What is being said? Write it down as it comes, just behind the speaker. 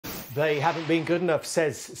They haven't been good enough,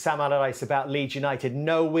 says Sam Allardyce about Leeds United.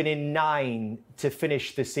 No win in 9 to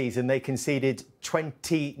finish the season. They conceded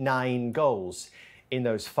 29 goals in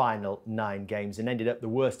those final 9 games and ended up the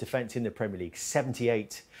worst defence in the Premier League.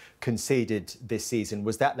 78 conceded this season.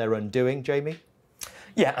 Was that their undoing, Jamie?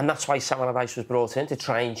 Yeah, and that's why Sam Allardyce was brought in, to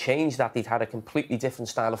try and change that. They'd had a completely different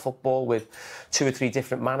style of football with 2 or 3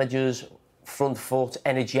 different managers, front foot,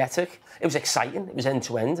 energetic. It was exciting. It was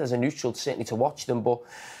end-to-end. As a neutral, certainly to watch them, but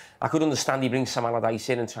I could understand he brings Sam Allardyce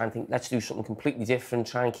in and try and think, let's do something completely different,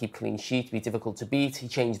 try and keep clean sheet, be difficult to beat. He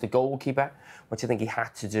changed the goalkeeper, which I think he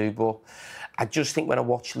had to do. But I just think when I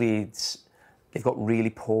watch Leeds, they've got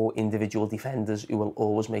really poor individual defenders who will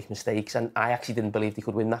always make mistakes. And I actually didn't believe they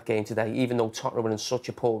could win that game today, even though Tottenham were in such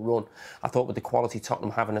a poor run. I thought with the quality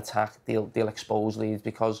Tottenham have an attack, they'll expose Leeds,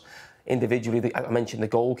 because individually, I mentioned the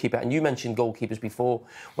goalkeeper, and you mentioned goalkeepers before.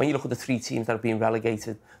 When you look at the 3 teams that have been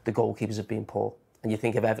relegated, the goalkeepers have been poor. And you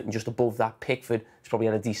think of Everton just above that. Pickford has probably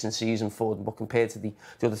had a decent season for them, but compared to the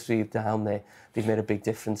other 3 down there, they've made a big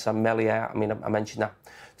difference. And Melia, I mean, I mentioned that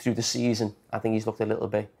through the season, I think he's looked a little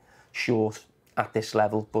bit short at this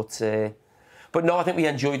level. But no, I think we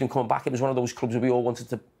enjoyed them coming back. It was one of those clubs where we all wanted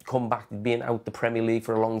to come back, being out the Premier League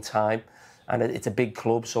for a long time. And it's a big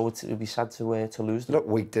club, so it would be sad to lose them. It looked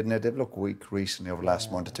weak, didn't it? They've looked weak recently over the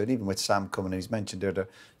last month or two. And even with Sam coming in, he's mentioned they're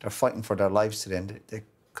fighting for their lives today, and they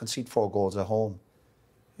concede 4 goals at home.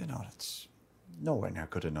 You know, it's nowhere near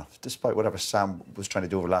good enough. Despite whatever Sam was trying to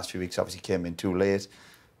do over the last few weeks, obviously came in too late.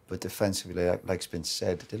 But defensively, like's been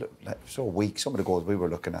said, they look like so weak. Some of the goals we were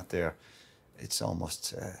looking at there, it's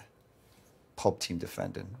almost pub team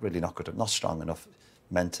defending. Really not good, not strong enough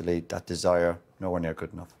mentally. That desire, nowhere near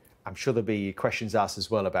good enough. I'm sure there'll be questions asked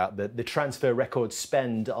as well about the transfer record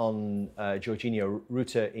spend on Jorginho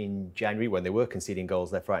Ruta in January, when they were conceding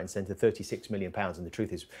goals left, right and centre, £36 million. And the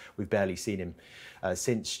truth is, we've barely seen him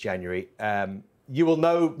since January. You will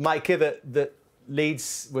know, Micah, that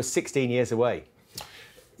Leeds were 16 years away.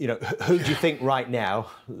 You know, who do you think right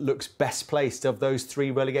now looks best placed of those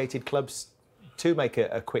 3 relegated clubs to make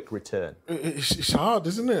a quick return? It's hard,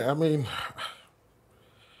 isn't it? I mean,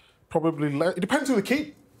 probably it depends who they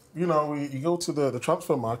keep. You know, you go to the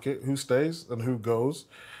transfer market, who stays and who goes.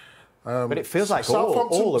 But it feels like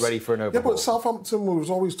all are ready for an overhaul. Yeah, but Southampton was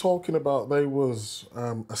always talking about they was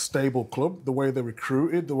a stable club, the way they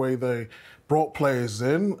recruited, the way they brought players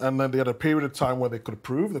in, and then they had a period of time where they could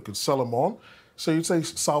improve, they could sell them on. So you'd say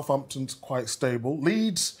Southampton's quite stable.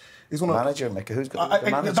 Leeds is one of manager, Micah, who's got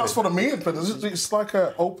the manager? That's what I mean, but it's like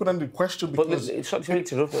an open-ended question. Because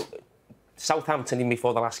Southampton, even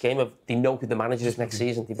before the last game, they know who the manager is next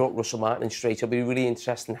season. They brought Russell Martin in straight. It'll be really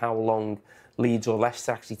interesting how long Leeds or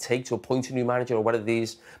Leicester actually take to appoint a new manager, or whether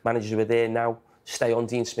these managers who are there now stay on.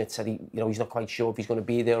 Dean Smith said he's not quite sure if he's going to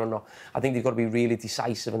be there or not. I think they've got to be really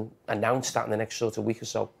decisive and announce that in the next sort of week or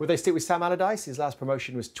so. Will they stick with Sam Allardyce? His last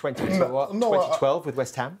promotion was 2012 with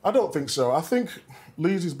West Ham. I don't think so. I think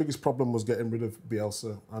Leeds' biggest problem was getting rid of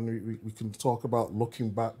Bielsa, and we can talk about looking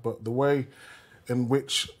back, but the way in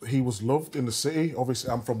which he was loved in the city. Obviously,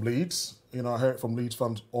 I'm from Leeds. You know, I hear it from Leeds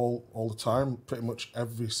fans all the time, pretty much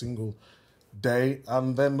every single day.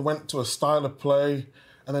 And then went to a style of play,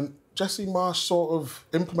 and then Jesse Marsh sort of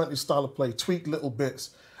implemented his style of play, tweaked little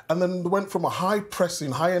bits, and then went from a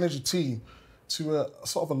high-pressing, high-energy team to a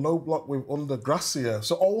sort of a low block with under Gracia.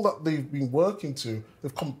 So all that they've been working to,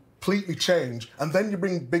 they've completely changed. And then you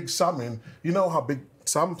bring Big Sam in. You know how Big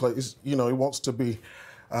Sam plays. You know, he wants to be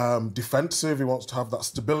defensive, he wants to have that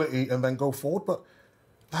stability and then go forward, but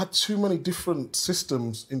they had too many different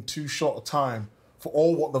systems in too short a time for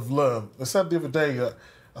all what they've learned. They said the other day that,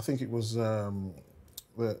 I think it was the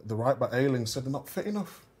right back Ayling said they're not fit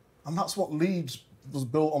enough. And that's what Leeds was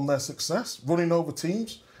built on their success, running over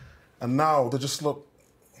teams. And now they just look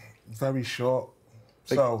very short.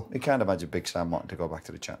 So you can't imagine Big Sam wanting to go back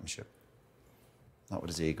to the Championship. Not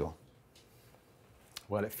with his ego.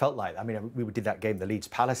 Well, it felt like, I mean, we did that game, the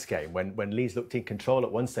Leeds-Palace game, when Leeds looked in control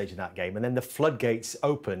at one stage in that game, and then the floodgates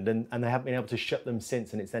opened, and they haven't been able to shut them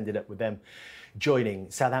since, and it's ended up with them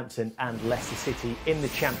joining Southampton and Leicester City in the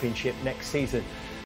Championship next season.